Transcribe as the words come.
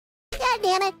God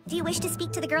damn it! Do you wish to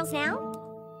speak to the girls now?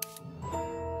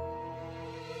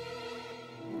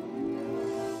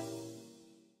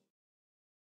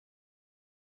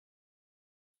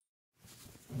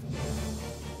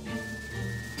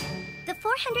 The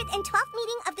 412th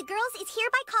meeting of the girls is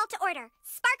hereby called to order.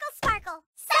 Sparkle, sparkle.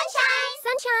 Sunshine!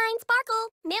 Sunshine,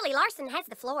 sparkle. Millie Larson has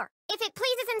the floor. If it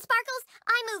pleases and sparkles,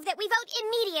 I move that we vote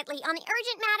immediately on the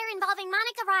urgent matter involving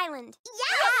Monica Ryland.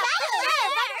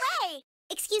 Right away!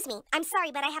 Excuse me, I'm sorry,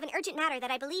 but I have an urgent matter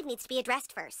that I believe needs to be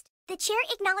addressed first. The chair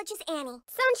acknowledges Annie.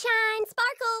 Sunshine,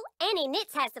 sparkle. Annie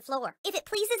Nitz has the floor. If it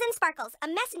pleases and sparkles, a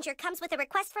messenger comes with a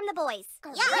request from the boys.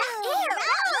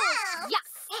 Yes!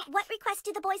 What request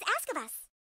do the boys ask of us?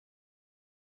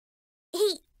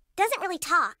 He doesn't really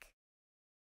talk.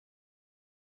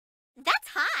 That's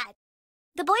hot.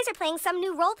 The boys are playing some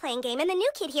new role-playing game, and the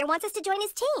new kid here wants us to join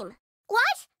his team.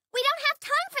 What? We don't have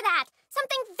time for that.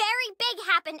 Something very big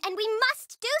happened, and we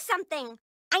must do something.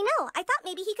 I know. I thought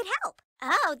maybe he could help.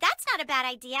 Oh, that's not a bad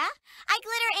idea. I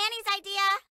glitter Annie's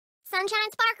idea.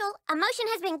 Sunshine Sparkle, a motion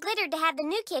has been glittered to have the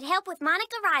new kid help with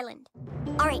Monica Ryland.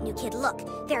 All right, new kid,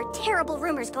 look. There are terrible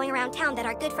rumors going around town that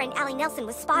our good friend Allie Nelson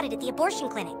was spotted at the abortion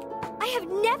clinic. I have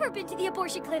never been to the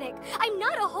abortion clinic. I'm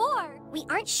not a whore. We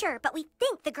aren't sure, but we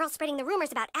think the girl spreading the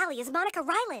rumors about Allie is Monica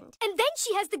Ryland. And then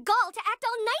she has the gall to act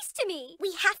all nice to me.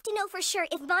 We have to know for sure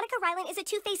if Monica Ryland is a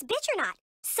two-faced bitch or not.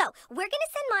 So, we're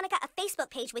gonna send Monica a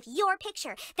Facebook page with your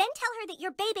picture. Then tell her that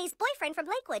you're Bebe's boyfriend from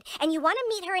Lakewood, and you want to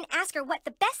meet her and ask her what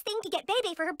the best thing to get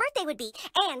Bebe for her birthday would be,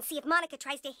 and see if Monica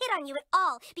tries to hit on you at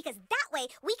all, because that way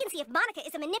we can see if Monica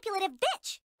is a manipulative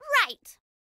bitch. Right.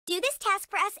 Do this task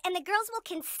for us, and the girls will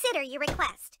consider your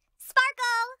request.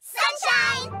 Sparkle!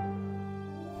 Sunshine!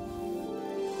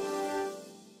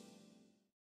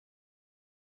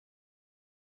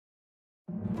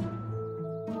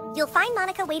 You'll find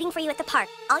Monica waiting for you at the park.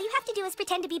 All you have to do is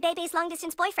pretend to be Bebe's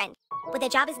long-distance boyfriend. When the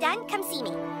job is done, come see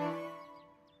me.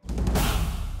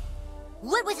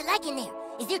 What was it like in there?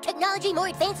 Is their technology more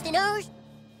advanced than ours?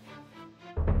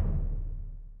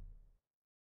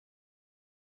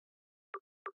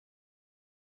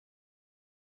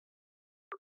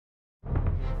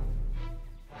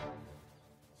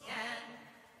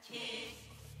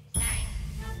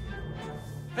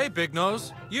 Hey, Big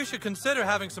Nose, you should consider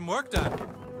having some work done.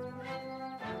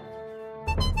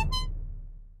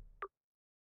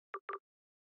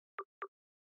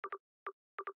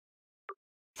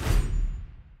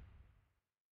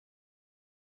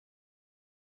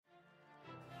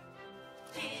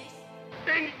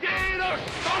 In jeder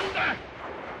Stunde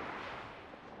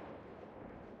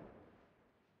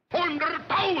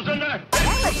Hunderttausende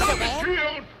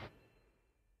zusammenführen.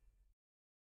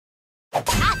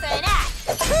 After that!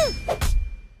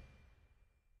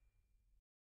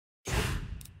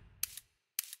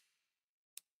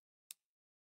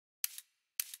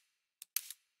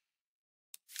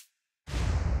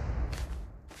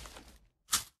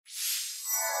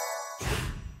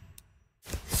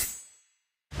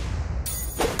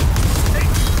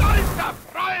 Stolzer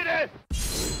Freude!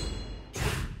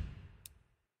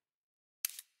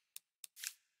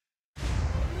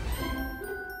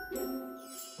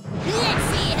 Let's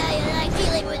see how you like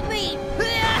dealing with me!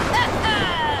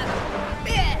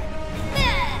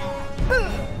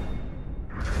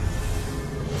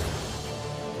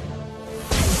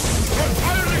 Für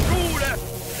eure Schule!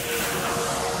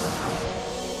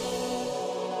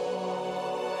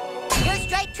 You're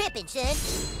straight tripping, son.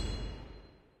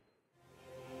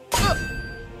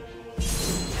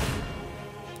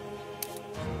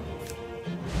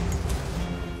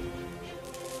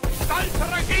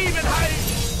 Stolzer Gegebenheit!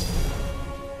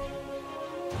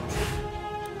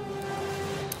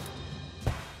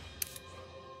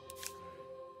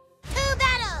 To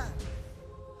battle!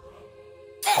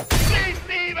 Nicht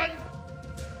lieben!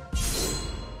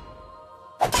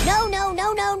 No, no,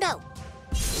 no, no, no!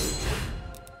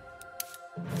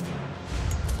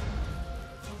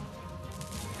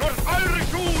 Für eure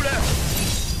Schule!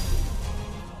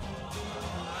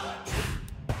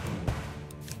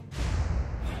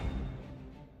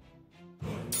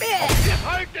 Wir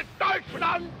halten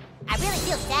Deutschland! I really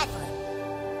feel sad for him.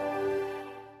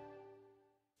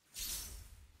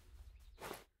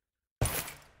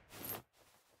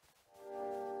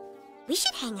 We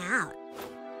should hang out.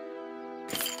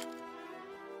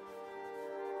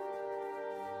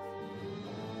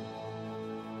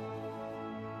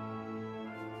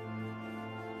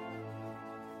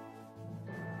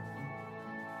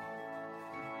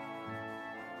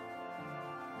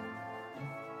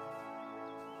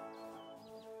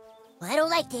 Well, I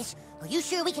don't like this. Are you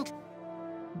sure we can...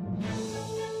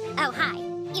 Oh, hi.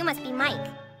 You must be Mike.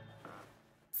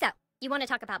 So, You want to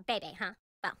talk about Bebe, huh?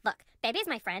 Well, look, Bebe's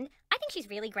my friend. I think she's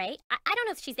really great. I don't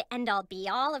know if she's the end-all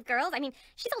be-all of girls. I mean,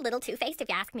 she's a little two-faced if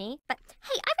you ask me. But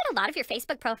hey, I read a lot of your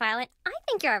Facebook profile, and I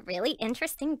think you're a really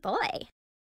interesting boy.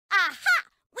 Aha!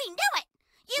 We knew it!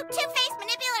 You two-faced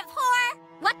manipulative whore!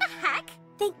 What the heck?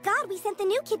 Thank God we sent the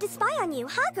new kid to spy on you,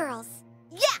 huh, girls?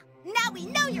 Yeah! Now we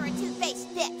know you're a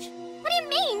two-faced bitch! What do you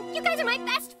mean? You guys are my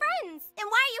best friends! Then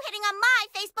why are you hitting on my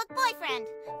Facebook boyfriend?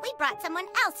 We brought someone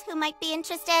else who might be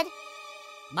interested.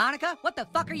 Monica, what the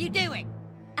fuck are you doing?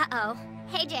 Uh-oh.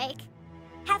 Hey, Jake.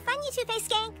 Have fun, you two-faced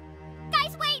skank.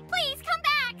 Guys, wait, please, come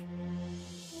back!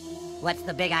 What's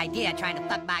the big idea trying to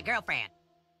fuck my girlfriend?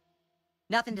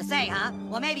 Nothing to say, huh?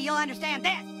 Well, maybe you'll understand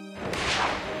this.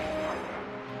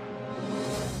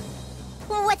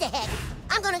 Well, what the heck?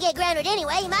 I'm gonna get grounded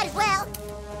anyway, you might as well.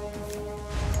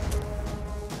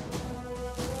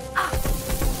 Ah!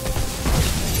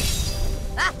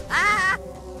 Ah!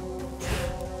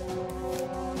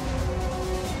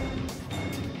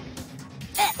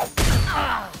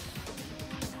 Ah!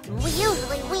 We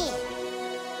usually win.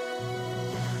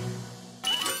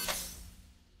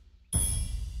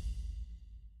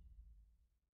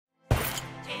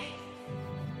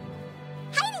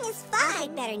 Hiding is fun. I'll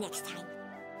hide better next time.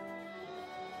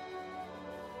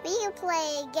 We'll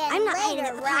play again I'm not later, hiding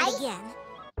at the right? pond again.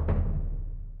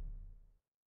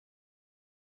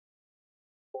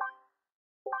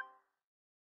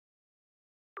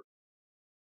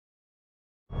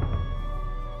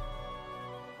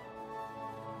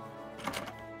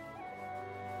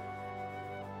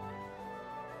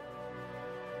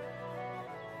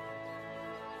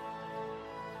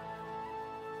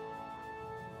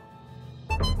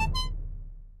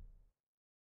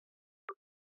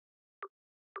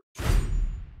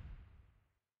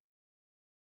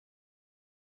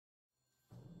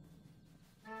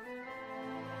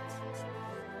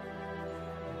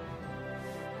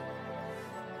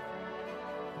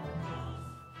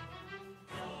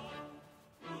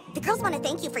 The girls want to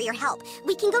thank you for your help.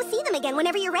 We can go see them again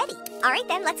whenever you're ready. All right,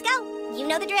 then, let's go. You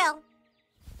know the drill.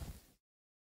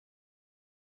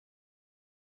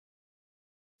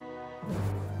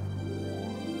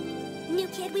 New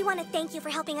kid, we want to thank you for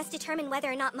helping us determine whether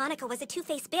or not Monica was a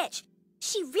two-faced bitch.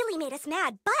 She really made us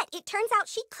mad, but it turns out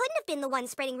she couldn't have been the one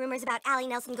spreading rumors about Allie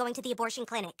Nelson going to the abortion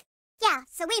clinic. Yeah,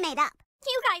 so we made up.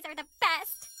 You guys are the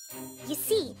best. You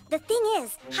see, the thing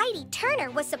is, Heidi Turner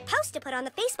was supposed to put on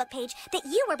the Facebook page that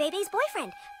you were Bebe's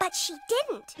boyfriend, but she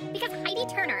didn't. Because Heidi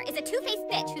Turner is a two-faced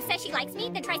bitch who says she likes me,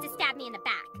 then tries to stab me in the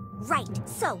back. Right,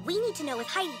 so we need to know if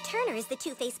Heidi Turner is the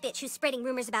two-faced bitch who's spreading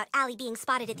rumors about Allie being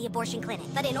spotted at the abortion clinic.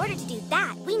 But in order to do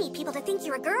that, we need people to think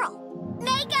you're a girl.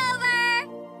 Makeover!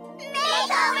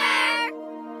 Makeover!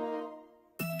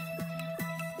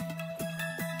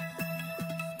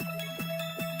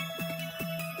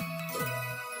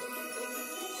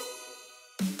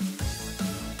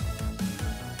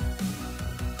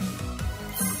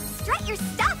 Strut your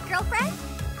stuff, girlfriend!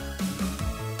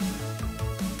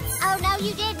 Oh, no,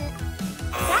 you didn't.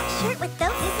 That shirt with those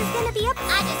is gonna be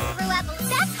I just threw up.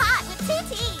 That's hot with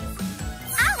 2 T's.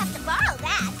 I'll have to borrow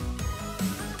that.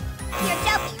 You're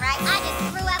dopey, right? I just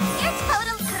threw up. You're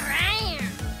total crime.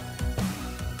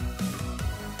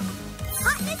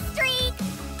 hotness streak!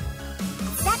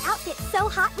 That outfit's so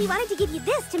hot, we wanted to give you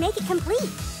this to make it complete.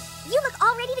 You look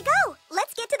all ready to go.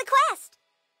 Let's get to the quest.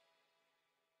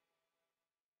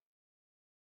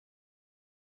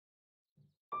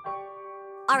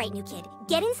 All right, new kid,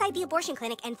 get inside the abortion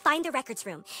clinic and find the records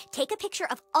room. Take a picture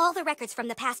of all the records from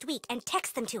the past week and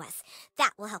text them to us.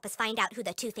 That will help us find out who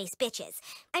the two-faced bitch is.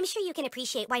 I'm sure you can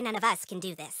appreciate why none of us can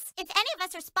do this. If any of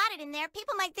us are spotted in there,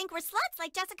 people might think we're sluts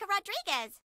like Jessica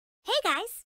Rodriguez. Hey,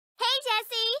 guys. Hey,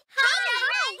 Jessie.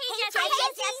 Hi. Hey,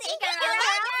 Jessie.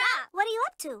 What are you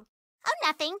up to? Oh,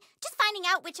 nothing. Just finding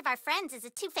out which of our friends is a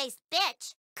two-faced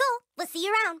bitch. Cool. We'll see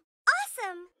you around.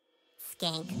 Awesome.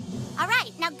 Skank. All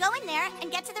right, now go in there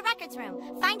and get to the records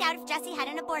room. Find out if Jessie had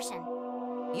an abortion.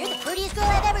 You're the prettiest girl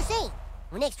I've ever seen.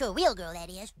 Well, next to a real girl, that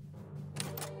is.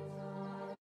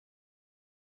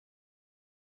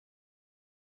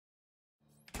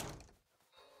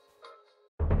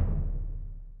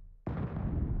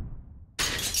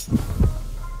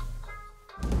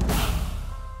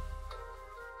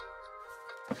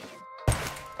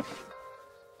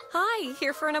 Hi,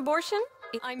 here for an abortion?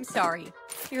 I'm sorry.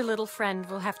 Your little friend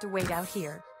will have to wait out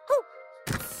here.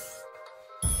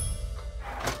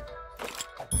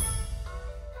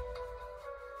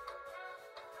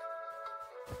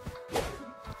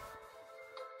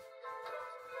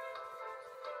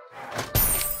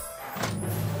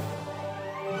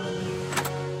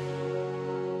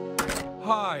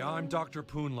 Hi, Hi, I'm Dr.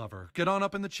 Poonlover. Get on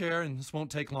up in the chair and this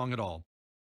won't take long at all.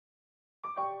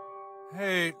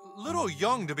 Hey, little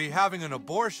young to be having an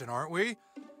abortion, aren't we?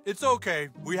 It's okay,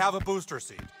 we have a booster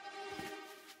seat.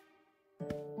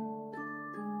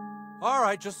 All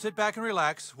right, just sit back and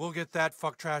relax. We'll get that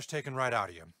fuck trash taken right out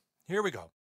of you. Here we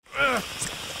go.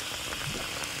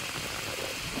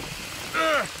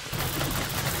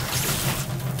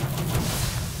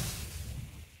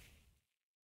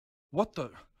 What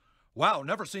the? Wow,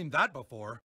 never seen that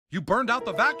before. You burned out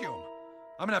the vacuum.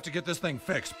 I'm gonna have to get this thing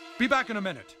fixed. Be back in a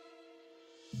minute.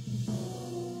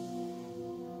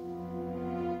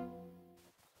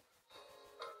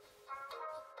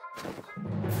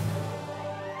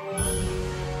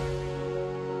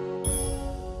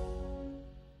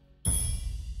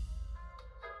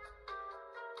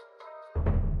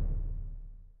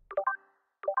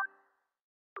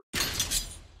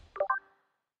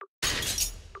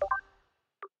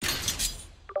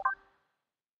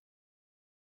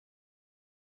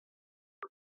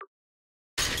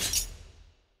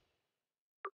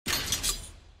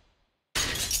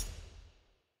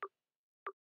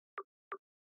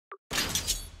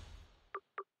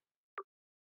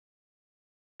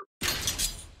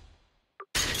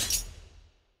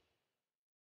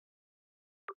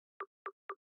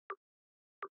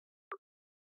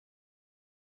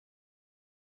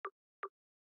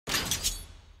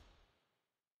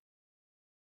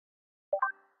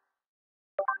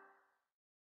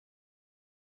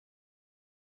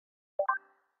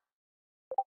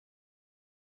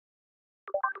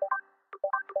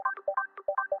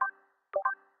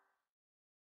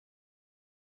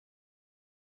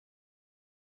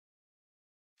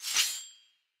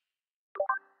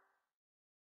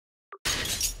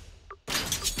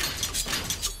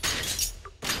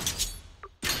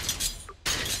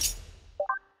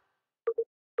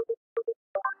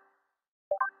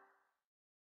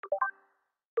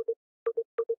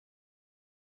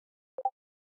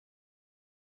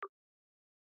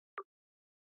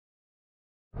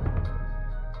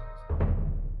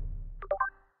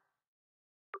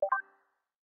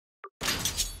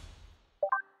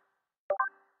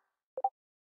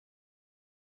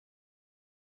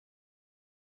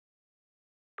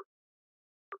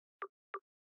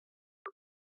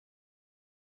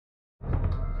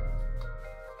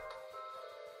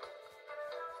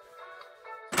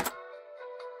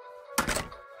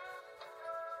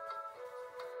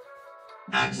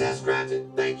 Access granted.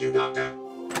 Thank you, Doctor.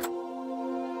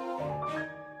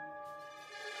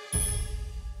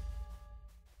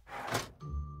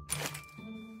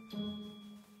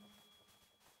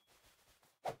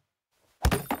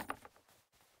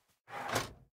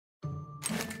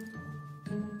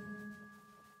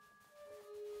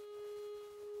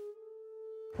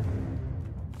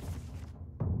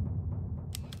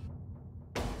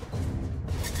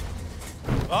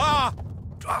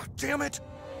 Damn it!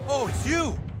 Oh, it's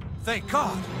you! Thank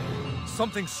God!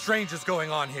 Something strange is going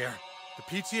on here. The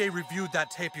PTA reviewed that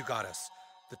tape you got us.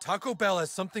 The Taco Bell has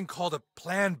something called a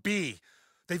Plan B.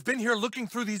 They've been here looking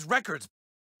through these records,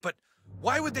 but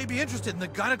why would they be interested in the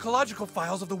gynecological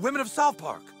files of the women of South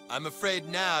Park? I'm afraid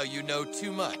now you know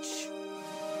too much.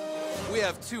 We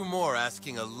have two more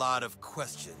asking a lot of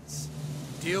questions.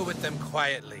 Deal with them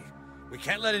quietly. We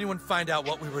can't let anyone find out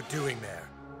what we were doing there.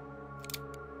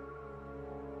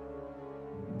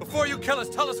 Before you kill us,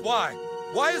 tell us why.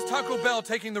 Why is Taco Bell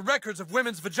taking the records of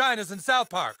women's vaginas in South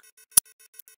Park?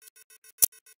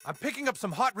 I'm picking up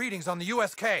some hot readings on the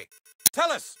USK.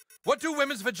 Tell us, what do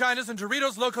women's vaginas and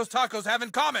Doritos Locos Tacos have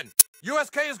in common?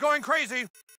 USK is going crazy.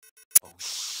 Oh,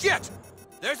 shit!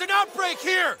 There's an outbreak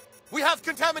here! We have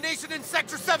contamination in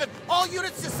Sector 7! All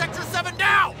units to Sector 7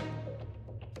 now!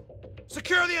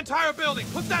 Secure the entire building!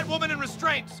 Put that woman in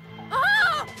restraints!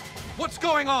 Ah! What's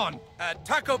going on?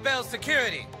 Taco Bell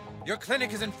security. Your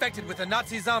clinic is infected with the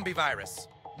Nazi zombie virus.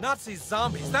 Nazi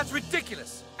zombies? That's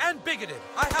ridiculous! And bigoted!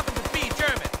 I happen to be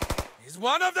German! He's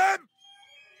one of them!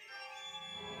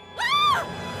 Ah!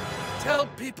 Tell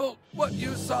people what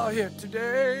you saw here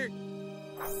today.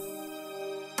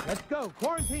 Let's go.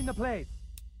 Quarantine the place.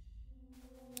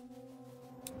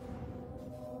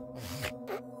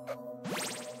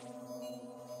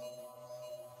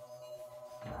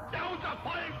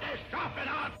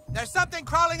 There's something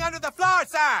crawling under the floor,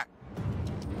 sir!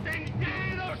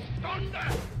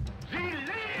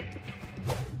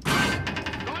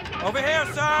 Over here,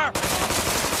 sir!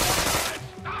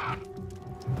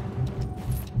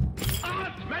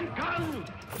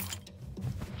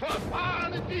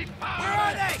 Where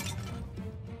are they?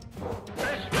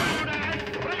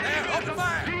 There, open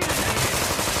fire!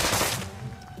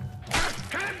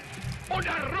 Und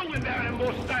errungen werden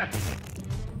musste.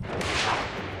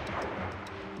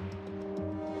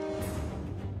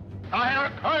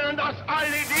 Daher können das alle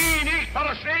die nicht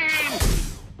verstehen.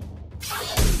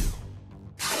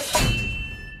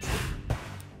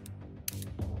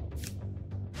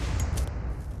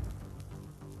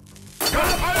 Für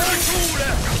eure Schule!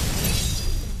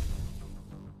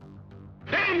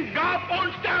 Den gab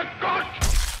uns der Gott!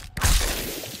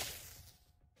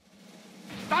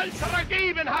 Stolzer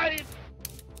Ergebenheit!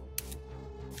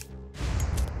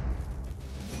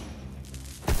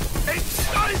 In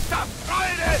stolzer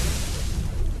Freude!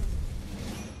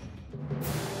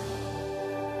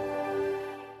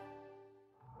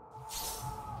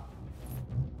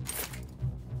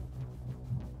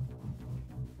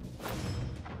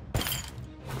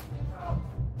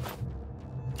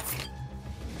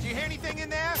 Do you hear anything in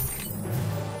there?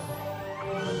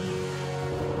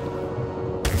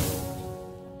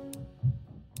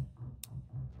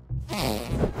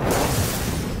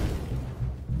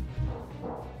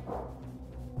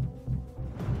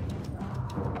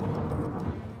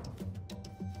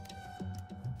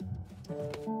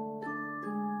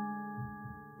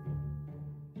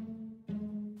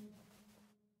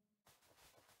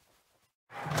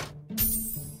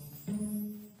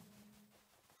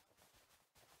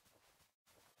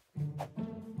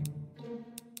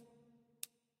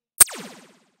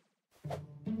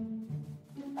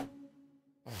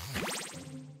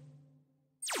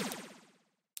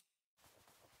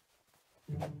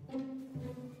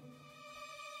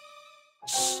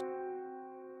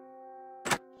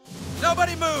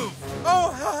 Nobody move!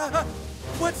 Oh,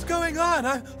 what's going on?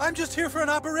 I'm just here for an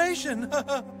operation.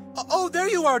 Oh, there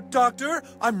you are, Doctor.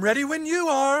 I'm ready when you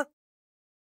are.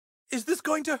 Is this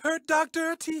going to hurt,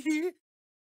 Doctor? Teehee?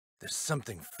 There's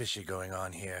something fishy going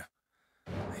on here.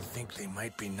 I think they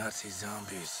might be Nazi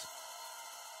zombies.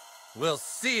 We'll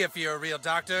see if you're a real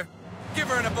doctor. Give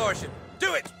her an abortion.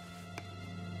 Do it!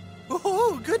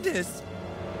 Oh, goodness.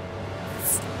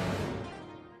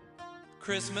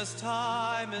 Christmas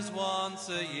time is once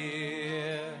a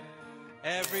year.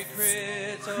 Every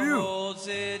critter Phew. holds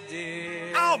it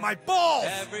dear. Ow, my balls!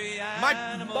 Every My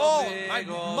animal, balls! big My or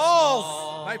malls!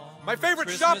 small. My favorite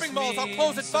Christmas shopping malls. I'll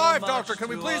close at means so 5, much Doctor. Can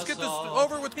we to please us get this all.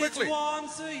 over with quickly? It's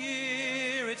once a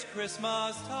year, it's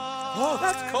Christmas time. Oh,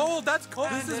 that's cold. That's cold.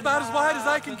 This is about as wide as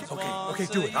I can get. Okay,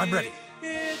 do it. I'm ready.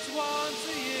 It's once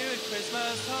a year at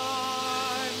Christmas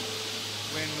time.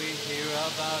 When we hear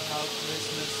about how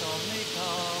Christmas only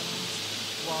comes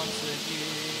once a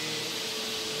year.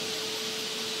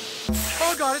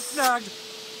 Oh, God, it's snagged.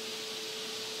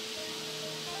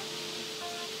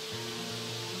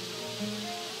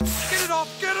 Get it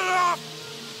off! Get it off!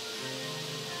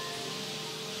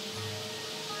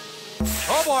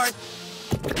 Oh, boy.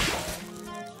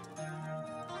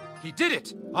 He did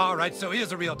it! All right, so he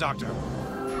is a real doctor.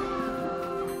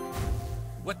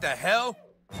 What the hell?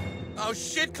 Oh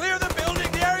shit, clear the building!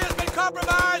 The area's been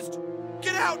compromised!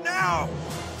 Get out now!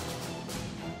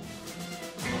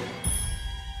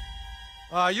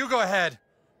 You go ahead.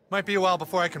 Might be a while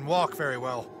before I can walk very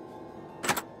well.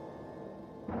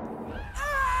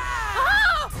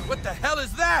 What the hell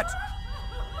is that?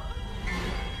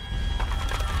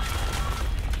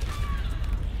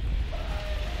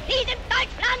 Diesem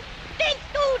Deutschland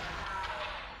stinkst du!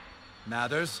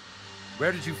 Mathers,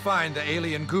 where did you find the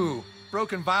alien goo?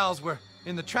 Broken vials were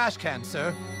in the trash can,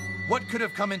 sir. What could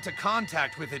have come into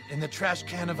contact with it in the trash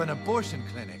can of an abortion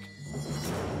clinic?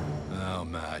 Oh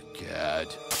my God.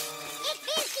 Ich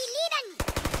will sie lieben!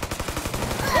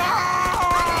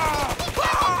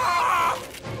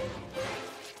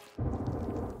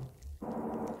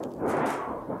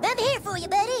 I'm here for you,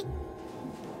 buddy.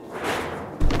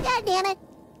 God damn it.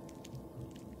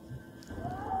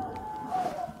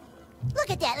 Look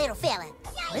at that little fella.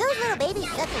 Are those little babies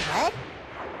sucking blood?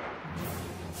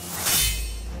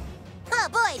 Oh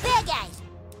boy, bad guys.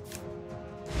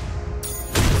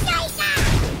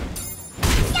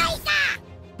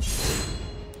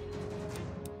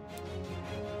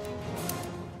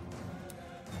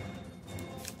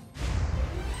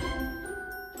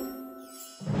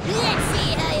 Let's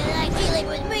see how you like dealing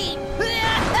with me.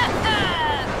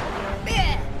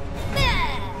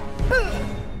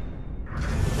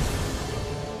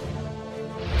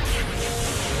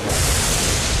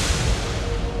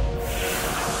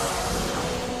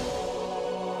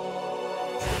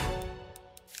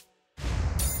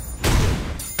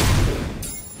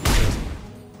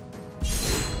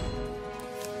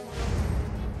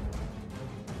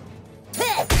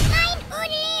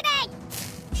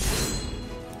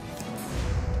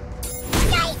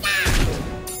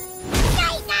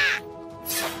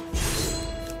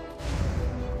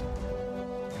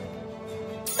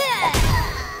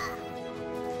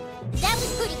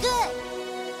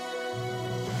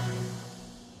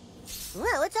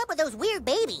 with those weird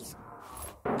babies?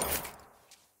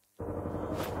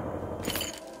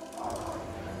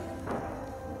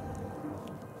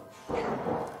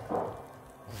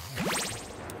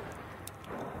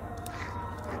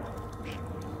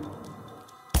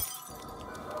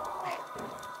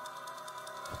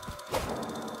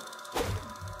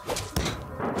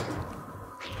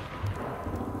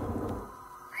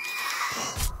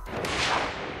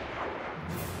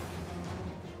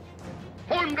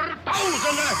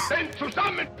 Hunderttausende sind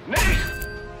zusammen nicht!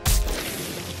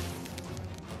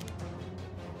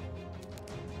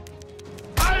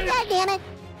 God damn it!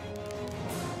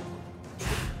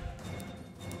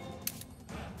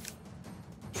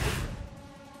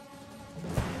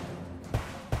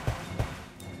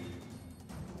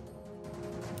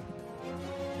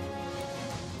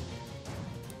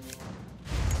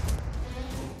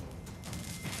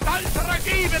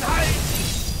 Altergebenheit!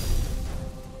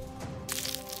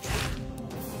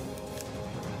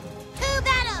 To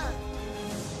battle!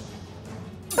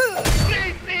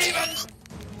 Friedlieben!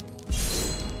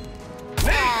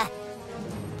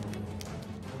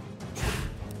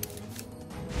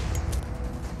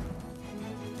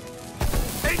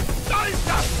 In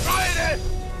stolzer Freude!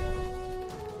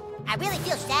 I really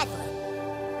feel sad for him.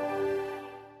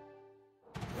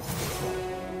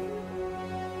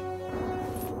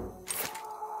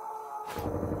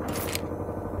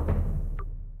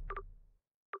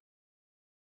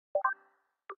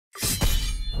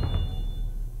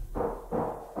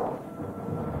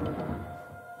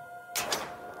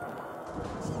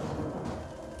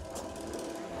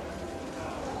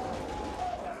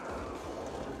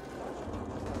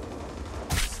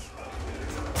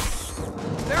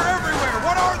 They're everywhere!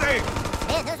 What are they?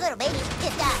 Man, those little babies are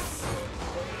pissed off.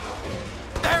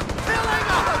 They're killing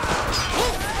us!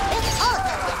 It's all of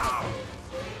us.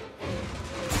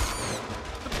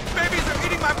 The babies are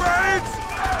eating my brains!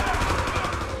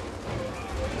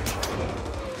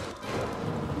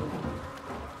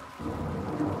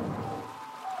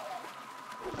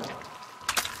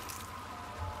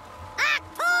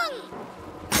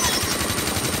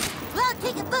 Well,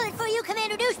 take a bullet for you,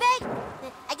 Commander Douchebag.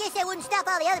 I guess that wouldn't stop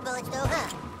all the other bullets, though, huh?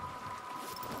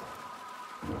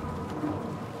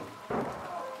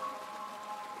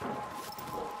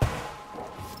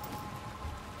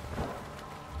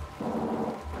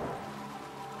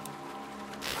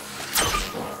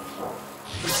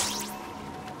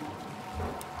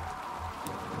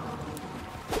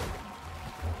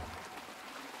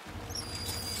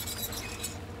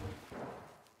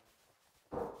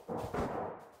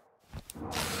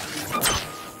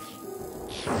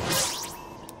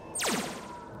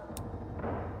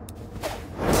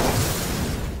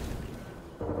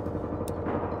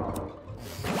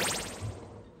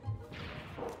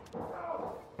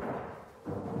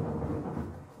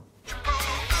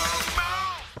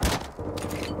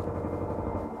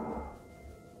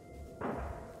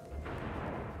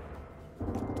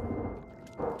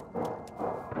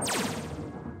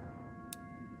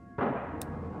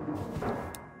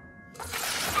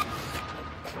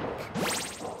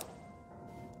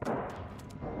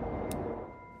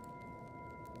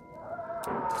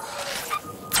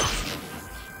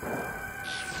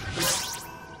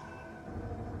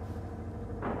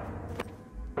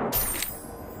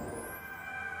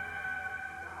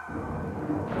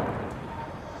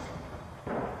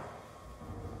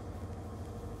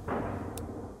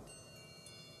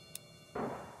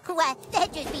 Why,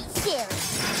 that'd just be silly.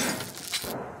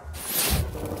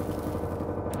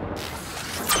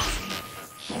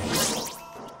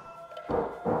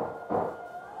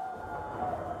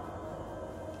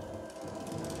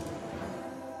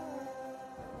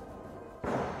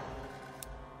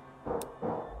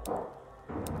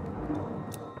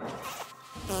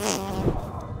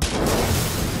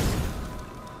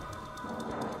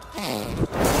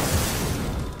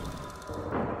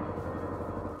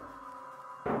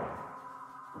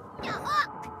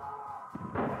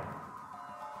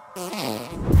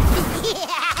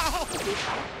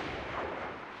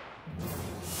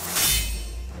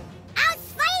 Out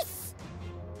space!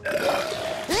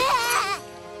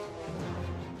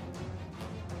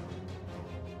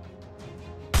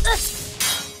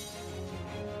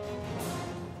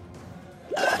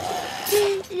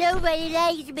 Nobody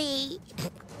likes me.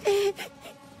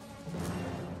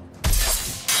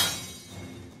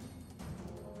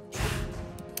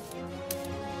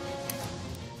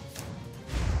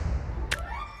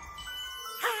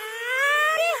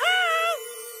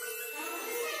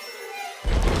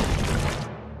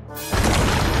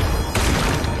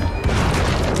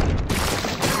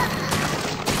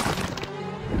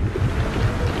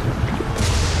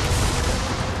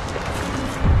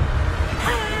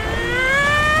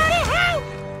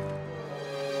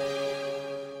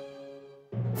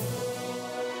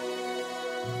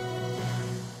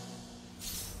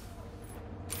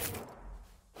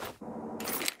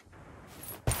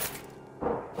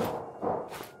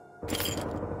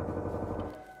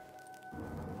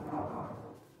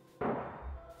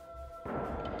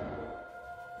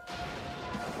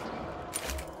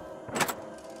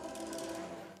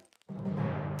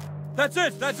 That's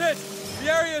it! That's it!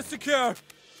 The area is secure!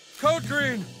 Code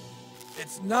green!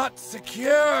 It's not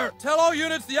secure! Tell all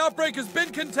units the outbreak has been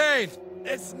contained!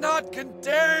 It's not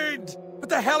contained! What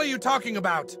the hell are you talking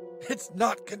about? It's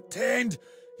not contained!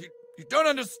 You don't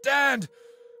understand!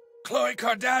 Khloe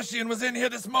Kardashian was in here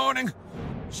this morning!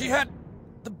 She had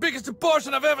the biggest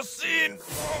abortion I've ever seen!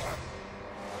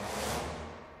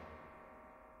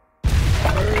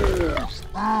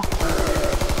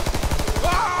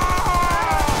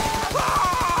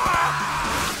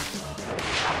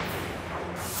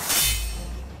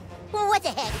 Well, what the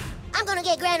heck? I'm gonna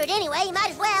get grounded anyway,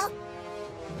 might as well.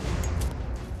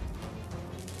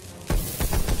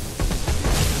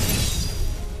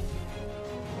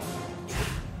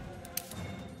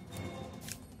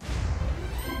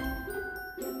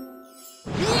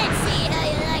 Let's see how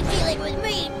you like dealing with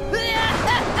me.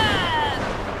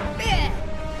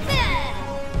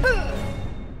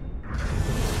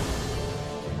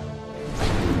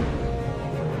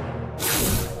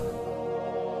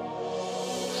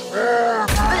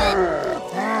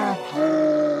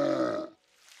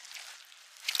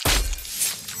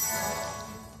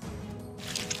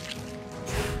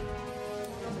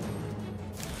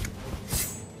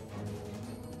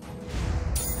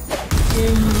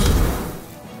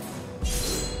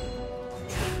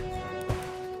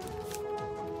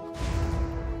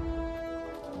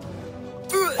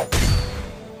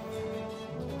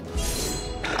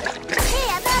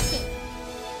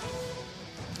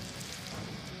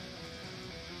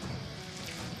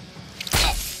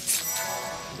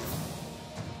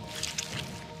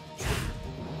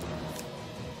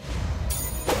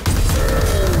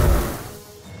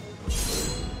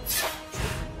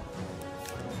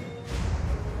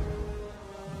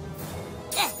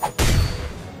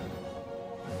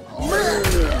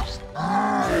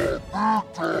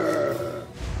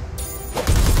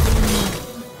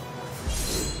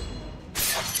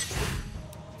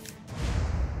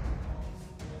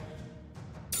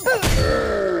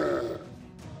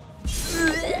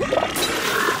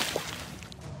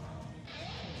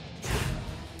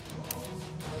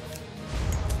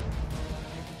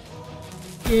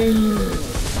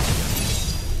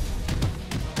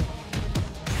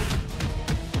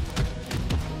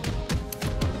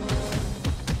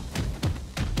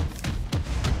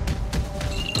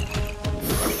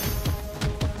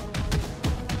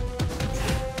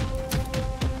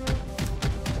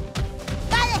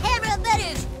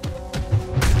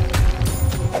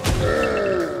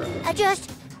 I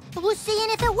just was seeing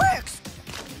if it works.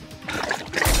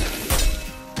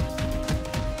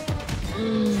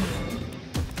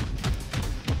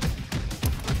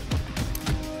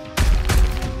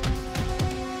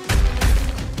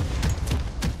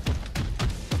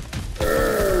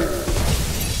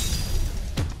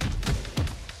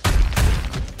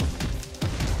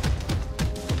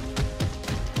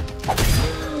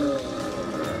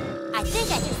 I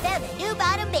think I just found a new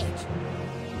bottom bitch.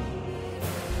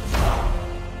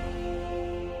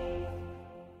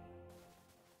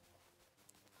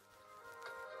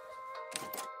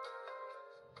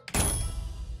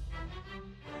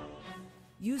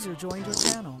 User joined your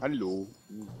channel. Hallo.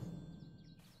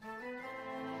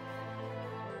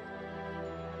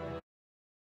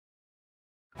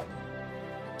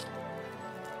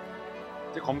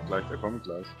 Der kommt gleich, der kommt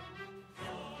gleich.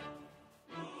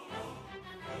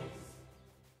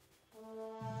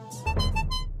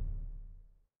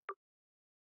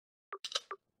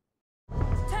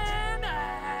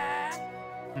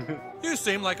 You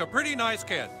seem like a pretty nice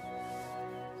kid.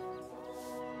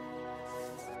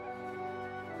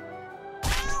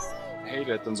 Hey,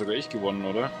 der hat dann sogar ich gewonnen,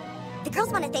 oder? The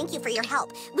girls want to thank you for your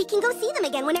help. We can go see them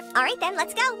again when... All right then,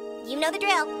 let's go. You know the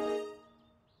drill.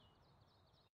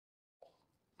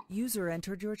 User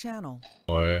entered your channel.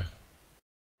 Oi.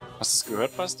 Hast du es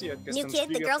gehört, Basti? Er hat New gestern kid,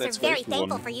 the Spiel girls gehabt, are der very 12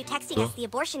 thankful gewonnen. for you texting us the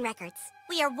abortion records.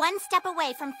 We are one step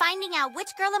away from finding out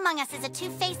which girl among us is a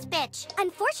two-faced bitch.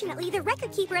 Unfortunately, the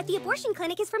record keeper at the abortion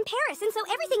clinic is from Paris, and so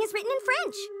everything is written in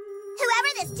French. Whoever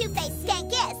this two-faced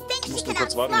skank is thinks she can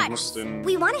Kurz warten, ich outsmart muss us. den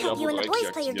We want to help you and the Diablo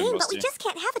boys play your aktivieren, game, but we Basti. just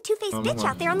can't have a two-faced bitch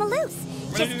out there on the loose.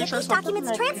 Just get these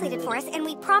documents translated for us, and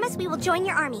we promise we will join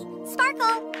your army.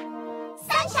 Sparkle!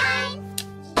 Sunshine!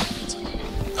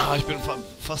 Ah, ich bin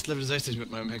fast Level 60 mit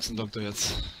meinem Hexendoktor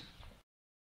jetzt.